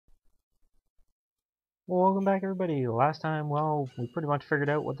Well, welcome back everybody. Last time, well, we pretty much figured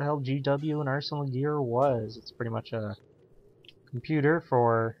out what the hell GW and Arsenal Gear was. It's pretty much a computer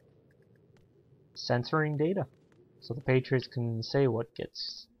for censoring data. So the Patriots can say what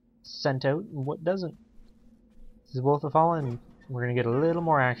gets sent out and what doesn't. This is Wolf of Fallen. We're going to get a little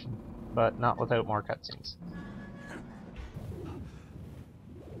more action, but not without more cutscenes.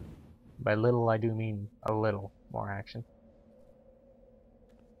 By little, I do mean a little more action.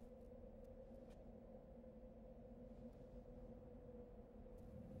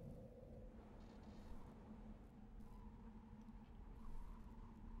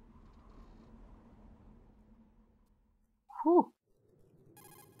 Whew.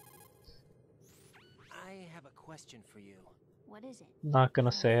 I have a question for you. What is it? Not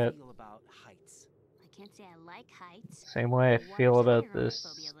gonna say How do it. you feel about heights? I can't say I like heights. Same way I Water's feel about higher on my this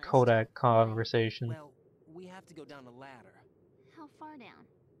phobia list. Kodak conversation. Well, we have to go down a ladder. How far down?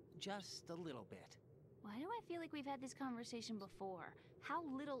 Just a little bit. Why do I feel like we've had this conversation before? How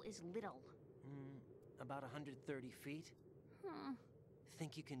little is little? About 130 feet. Huh.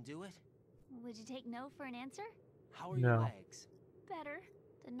 Think you can do it? Would you take no for an answer? How are your legs? Better.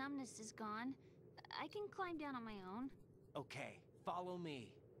 The numbness is gone. I can climb down on my own. Okay, follow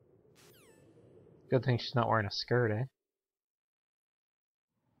me. Good thing she's not wearing a skirt, eh?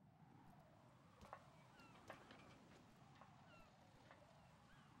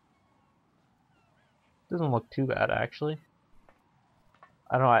 Doesn't look too bad, actually.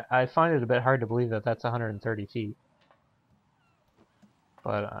 I don't know, I find it a bit hard to believe that that's 130 feet.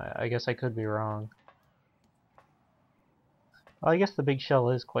 But I guess I could be wrong. Well, I guess the big shell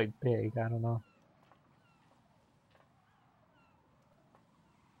is quite big, I don't know.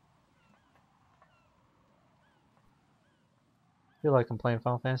 I feel like I'm playing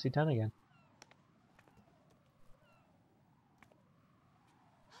Final Fantasy X again.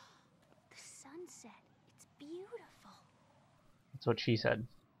 The sunset. It's beautiful. That's what she said.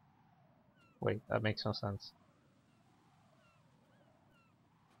 Wait, that makes no sense.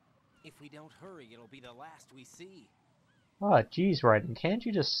 If we don't hurry, it'll be the last we see. Ah, geez, Raiden, can't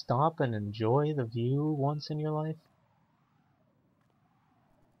you just stop and enjoy the view once in your life?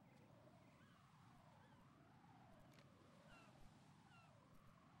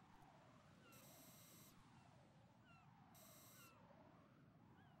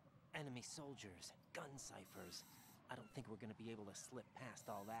 Enemy soldiers, gun ciphers. I don't think we're gonna be able to slip past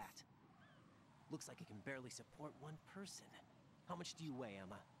all that. Looks like it can barely support one person. How much do you weigh,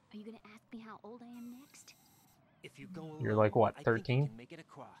 Emma? Are you gonna ask me how old I am next? If you go alone, You're like, what, I 13? think you can make it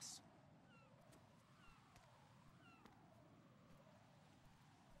across.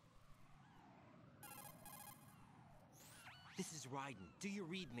 This is Raiden. Do you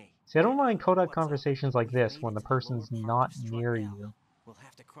read me? See, I don't mind Kodak What's up? conversations like We've this made when it the to lower person's part not of Strut near L. you. We'll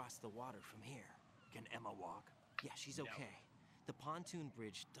have to cross the water from here. Can Emma walk? Yeah, she's okay. The pontoon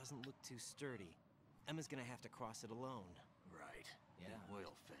bridge doesn't look too sturdy. Emma's gonna have to cross it alone. Right. Yeah. The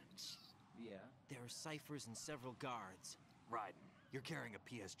oil fence. Yeah. There are ciphers and several guards. Raiden, you're carrying a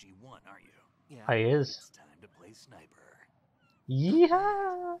PSG-1, aren't you? Yeah. I is. It's time to play sniper.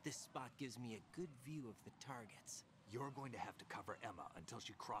 Yeah. This spot gives me a good view of the targets. You're going to have to cover Emma until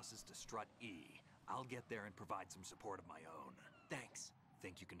she crosses to Strut E. I'll get there and provide some support of my own. Thanks.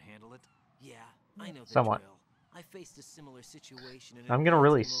 Think you can handle it? Yeah, I know the Somewhat. drill. I faced a similar situation in I'm gonna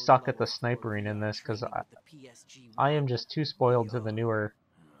really advanced mode suck at the level 4 snipering in VR this because training with the PSG-1. I am just too spoiled to the newer,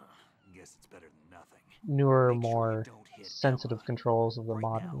 Guess it's better than nothing. newer, Make sure you more don't hit sensitive Emma. controls of the Right now,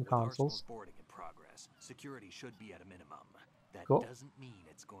 modern with consoles. Arsenal's boarding in progress, security should be at a minimum. That Cool. doesn't mean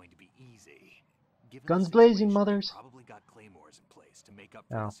it's going to be easy. Given Guns the blazing, situation, mothers. you probably got claymores in place to make up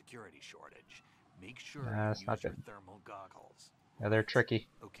for Oh. the security shortage. Make sure Nah, that's you not use your good. thermal goggles. Yeah, they're tricky.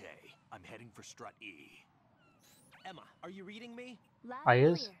 Okay, I'm heading for Strut E. Emma, are you reading me? Loud I and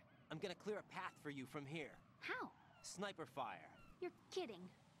is. clear. I'm gonna clear a path for you from here. How? Sniper fire. You're kidding.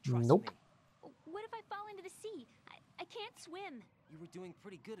 Trust Nope. me. What if I fall into the sea? I can't swim. You were doing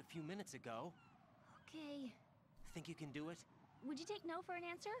pretty good a few minutes ago. Okay. Think you can do it? Would you take no for an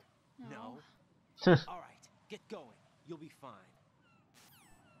answer? No. All right, get going. You'll be fine.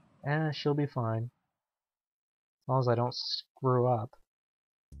 She'll be fine. As long as I don't screw up.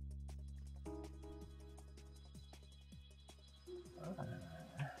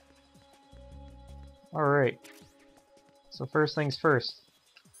 Alright. So first things first.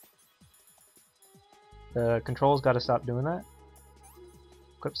 The controls gotta stop doing that.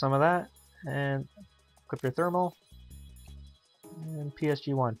 Equip some of that. And equip your thermal. And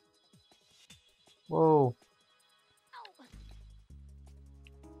PSG-1. Whoa. Ow.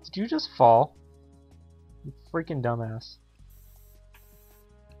 Did you just fall? You freaking dumbass.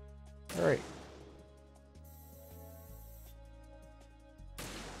 Alright.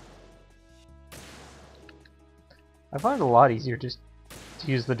 I find it a lot easier just to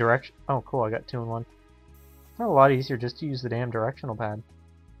use the direction. Oh, cool! I got 2 in 1. I find it a lot easier just to use the damn directional pad.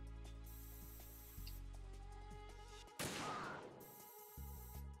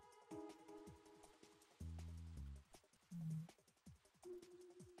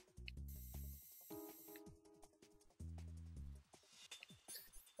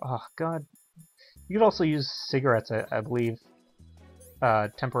 Oh god. You could also use cigarettes, I believe,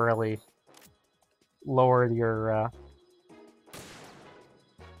 temporarily lower your,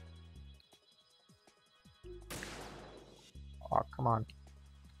 Oh, come on.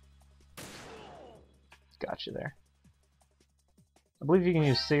 Gotcha there. I believe you can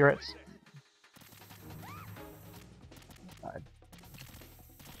use cigarettes.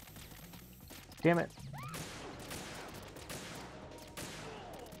 Damn it.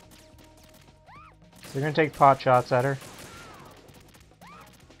 So you're gonna take pot shots at her.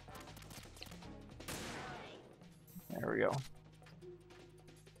 There we go.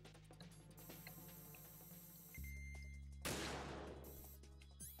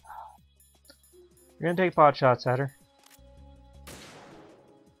 You're gonna take pot shots at her.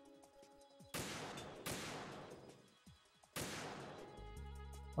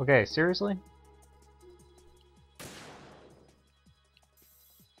 Okay, seriously?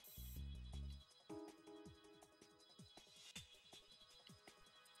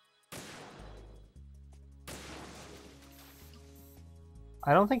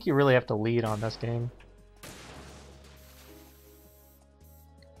 I don't think you really have to lead on this game.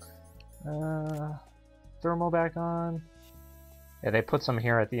 Thermal back on. Yeah, they put some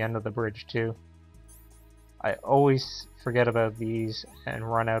here at the end of the bridge too. I always forget about these and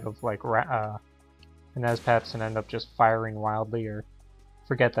run out of like Inez Peps and end up just firing wildly, or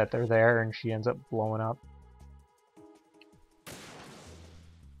forget that they're there and she ends up blowing up.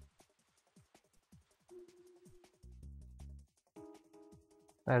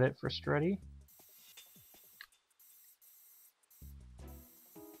 That it for Strutty?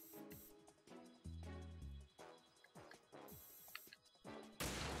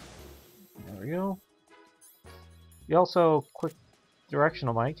 There we go. You also quick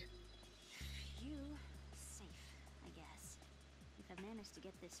directional mic. Phew, safe, I guess. If I've managed to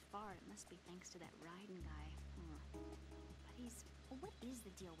get this far, it must be thanks to that Raiden guy. But what is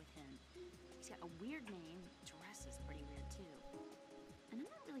the deal with him? He's got a weird name, dress is pretty weird too. And I'm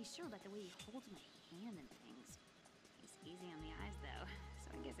not really sure about the way he holds my hand and things. He's easy on the eyes though,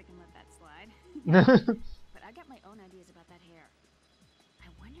 so I guess I can let that slide. But I got my own ideas about that hair. I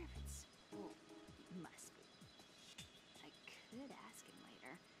wonder if it's... well, it must be. I could ask him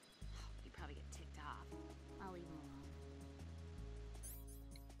later. He'd probably get ticked off. I'll leave him alone.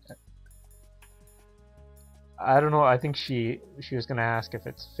 I don't know, I think she was gonna ask if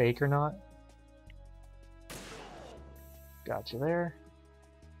it's fake or not. Gotcha there.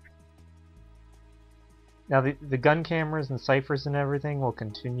 Now the gun cameras and ciphers and everything will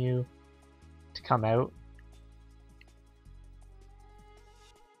continue to come out.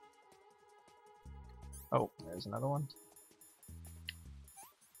 Oh, there's another one.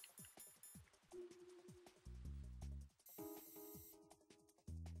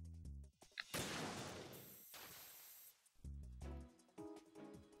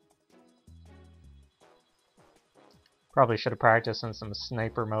 Probably should have practiced in some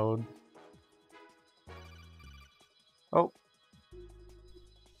sniper mode. Oh.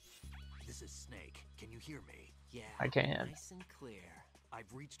 This is Snake. Can you hear me? Yeah, I can. nice and clear.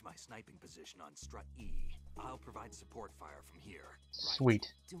 I've reached my sniping position on strut E. I'll provide support fire from here.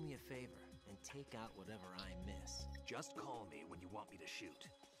 Sweet. Do me a favor and take out whatever I miss. Just call me when you want me to shoot.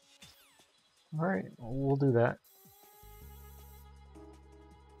 Alright, we'll do that.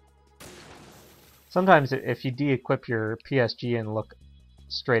 Sometimes if you de-equip your PSG and look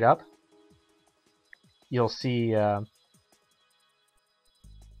straight up, you'll see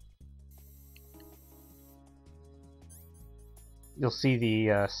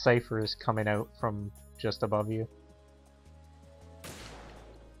the ciphers coming out from just above you.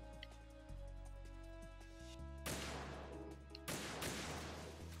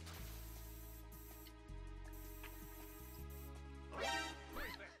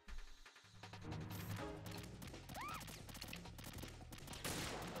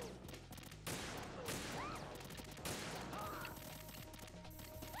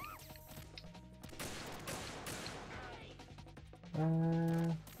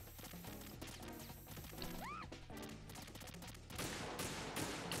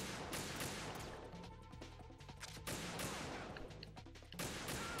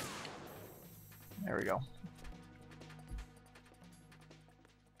 There we go.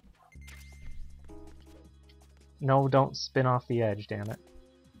 No, don't spin off the edge, damn it.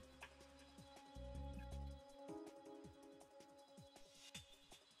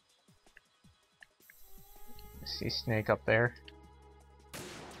 I see Snake up there.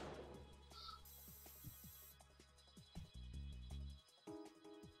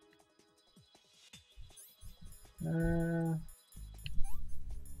 Doing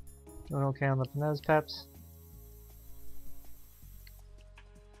okay on the Penez Peps.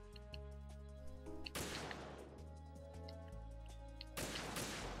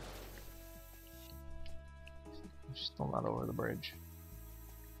 Still not over the bridge.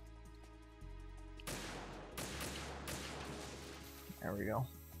 There we go.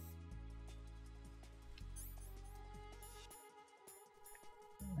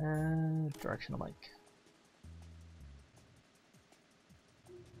 And directional mic.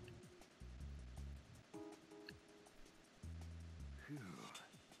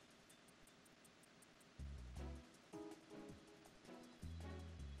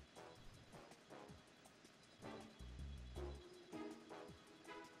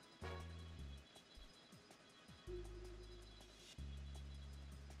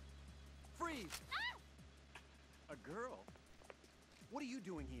 Freeze! A girl? What are you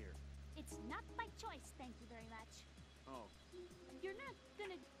doing here? It's not by choice, thank you very much. Oh, You're not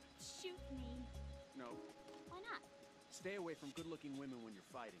gonna shoot me. no. Why not? Stay away from good-looking women when you're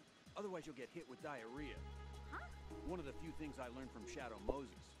fighting. Otherwise you'll get hit with diarrhea. Huh? One of the few things I learned from Shadow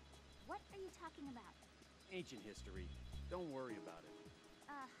Moses. What are you talking about? Ancient history. Don't worry about it.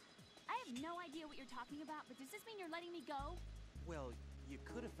 I have no idea what you're talking about, but does this mean you're letting me go? Well, you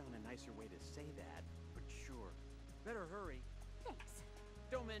could have found a nicer way to say that, but sure. Better hurry. Thanks.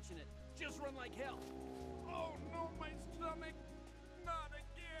 Don't mention it. Just run like hell. Oh no, my stomach. Not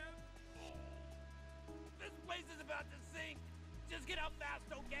again. This place is about to sink. Just get out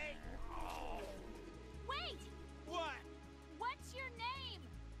fast, okay? Oh. Wait! What? What's your name?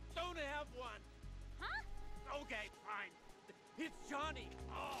 Don't have one. Huh? Okay, fine. It's Johnny.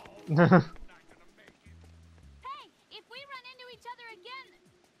 Oh. Oh, Not gonna make it. Hey, if we run into each other again...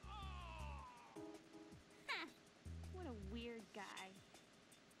 Oh. Huh. What a weird guy.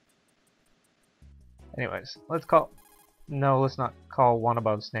 anyways, let's call... No, let's not call one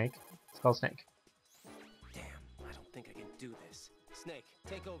above Snake. Let's call Snake. Damn, I don't think I can do this. Snake,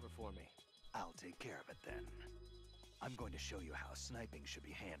 take over for me. I'll take care of it then. I'm going to show you how sniping should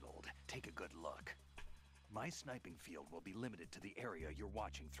be handled. Take a good look. My sniping field will be limited to the area you're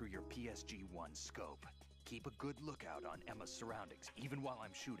watching through your PSG-1 scope. Keep a good lookout on Emma's surroundings, even while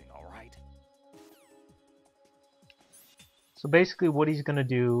I'm shooting, alright? So basically what he's gonna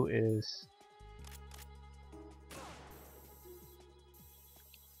do is...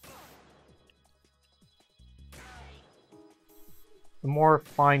 The more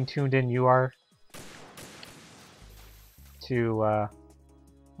fine-tuned in you are to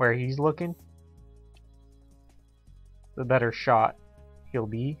where he's looking, the better shot he'll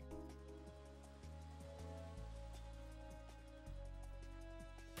be.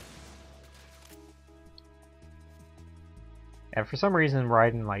 And for some reason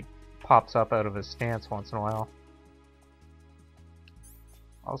Raiden like pops up out of his stance once in a while.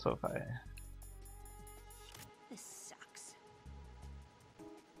 Also if I... This sucks.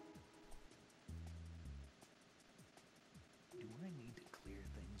 Do I need to clear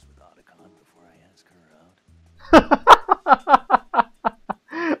things with Otacon before I ask her out?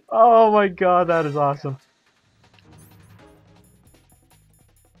 Oh my god, that is awesome.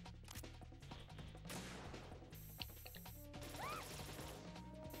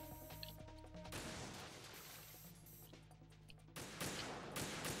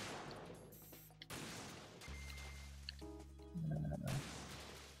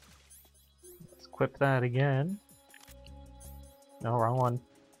 Let's equip that again. No, wrong one.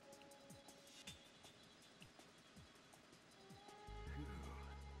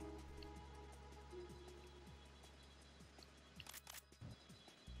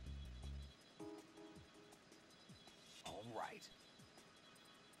 Alright.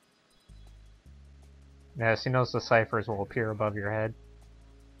 Yes, he knows the ciphers will appear above your head.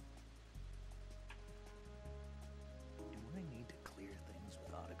 Do I need to clear things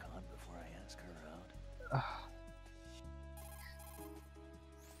with Otacon before I ask her out?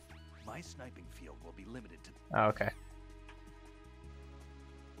 My sniping field will be limited to... Oh, okay.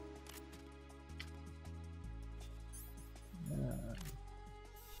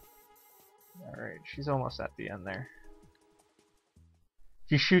 Alright, she's almost at the end there.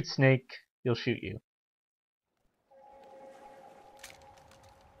 If you shoot Snake, he'll shoot you.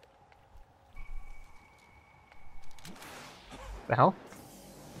 The hell?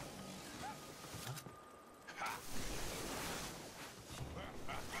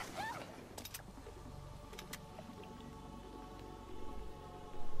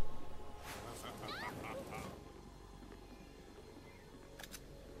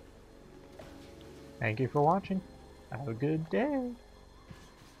 Thank you for watching. Have a good day.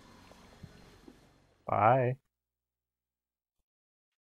 Bye.